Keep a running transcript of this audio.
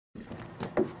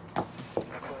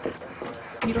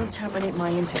you don't terminate my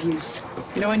interviews.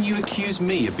 You know, when you accuse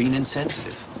me of being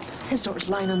insensitive. His daughter's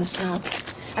lying on the slab.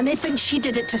 And they think she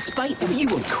did it to spite them. You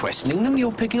weren't questioning them,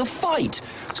 you're picking a fight.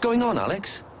 What's going on,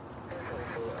 Alex?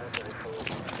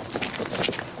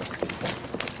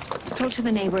 Talk to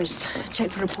the neighbours.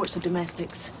 Check for reports of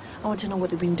domestics. I want to know what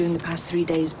they've been doing the past 3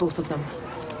 days, both of them.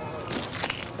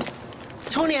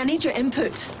 Tony, I need your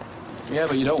input. Yeah,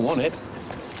 but you don't want it.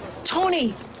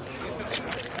 Tony!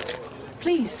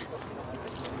 Please.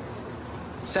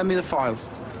 Send me the files.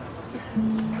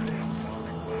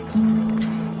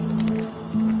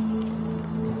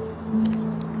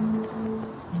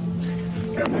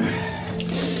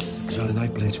 Exotic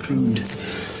knife blades, crude,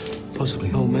 possibly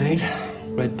homemade.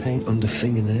 Red paint under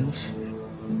fingernails.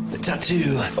 The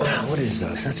tattoo. Oh, what is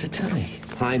that? That's a telly.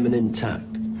 Hymen intact.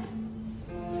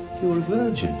 You were a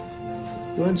virgin.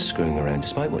 You weren't screwing around,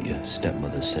 despite what your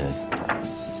stepmother said.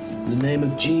 In the name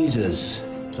of Jesus.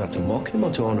 Was that to mock him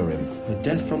or to honor him? A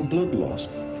death from blood loss.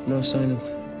 No sign of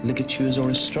ligatures or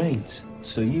restraints.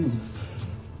 So you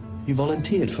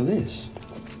volunteered for this.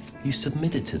 You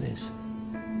submitted to this.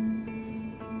 I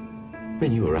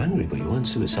mean, you were angry, but you weren't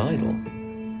suicidal.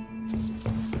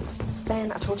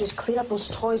 Ben, I told you to clear up those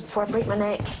toys before I break my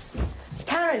neck.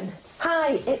 Karen,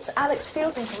 hi, it's Alex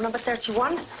Fielding from number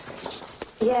 31.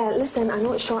 Yeah, listen, I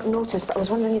know it's short notice, but I was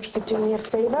wondering if you could do me a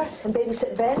favour and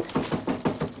babysit Ben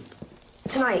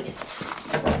tonight.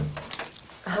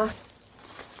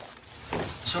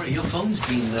 Sorry, your phone's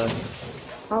been,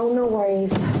 Oh, no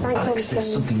worries. Thanks, Alex,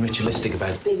 there's something ritualistic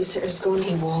about... Babysitter's gone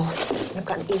AWOL. I've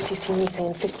got an ACC meeting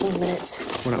in 15 minutes.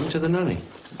 What happened to the nanny?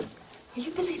 Are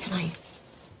you busy tonight?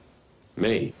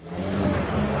 Me?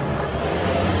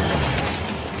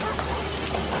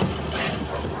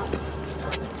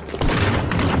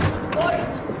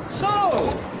 What?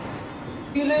 So,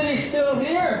 you ladies still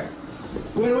here?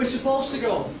 Where are we supposed to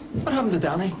go? What happened to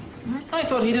Danny? I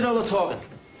thought he did all the talking.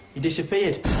 He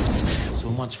disappeared. So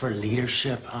much for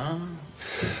leadership, huh?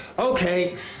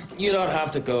 Okay, you don't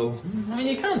have to go. I mean,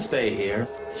 you can't stay here.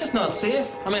 It's just not safe.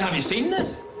 I mean, have you seen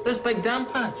this? This big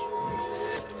damp patch?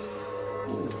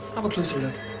 Have a closer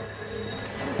look.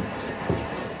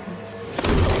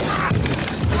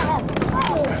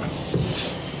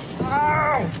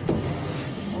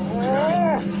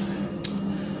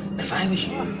 If I was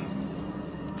you,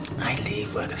 I'd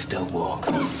leave where I can still walk.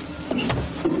 You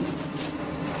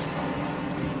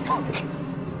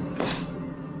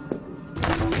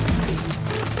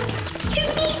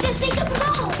need to take a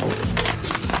bowl!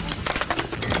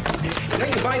 You know,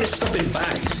 you can buy this stuff in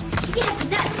bags. Yeah, but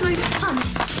that's no fun.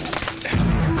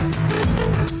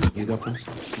 You got this?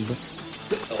 You got...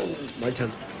 Oh, my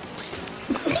turn.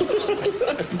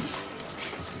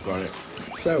 Got it.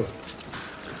 So,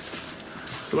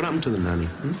 what happened to the nanny?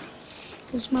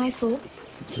 It was my fault.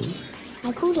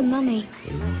 I called her Mummy.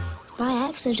 By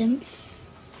accident.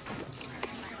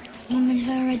 Mum and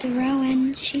her had a row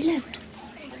and she left.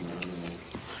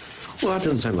 Well, that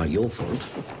doesn't sound like your fault.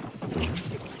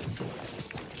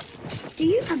 Do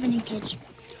you have any kids?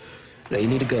 No, you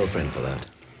need a girlfriend for that.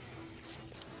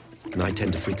 And I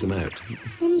tend to freak them out.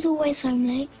 Mum's always home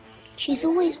late. She's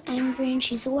always angry and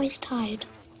she's always tired.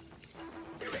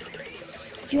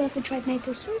 Have you ever tried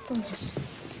maple syrup on this?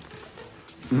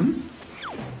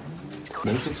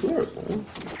 Maple syrup?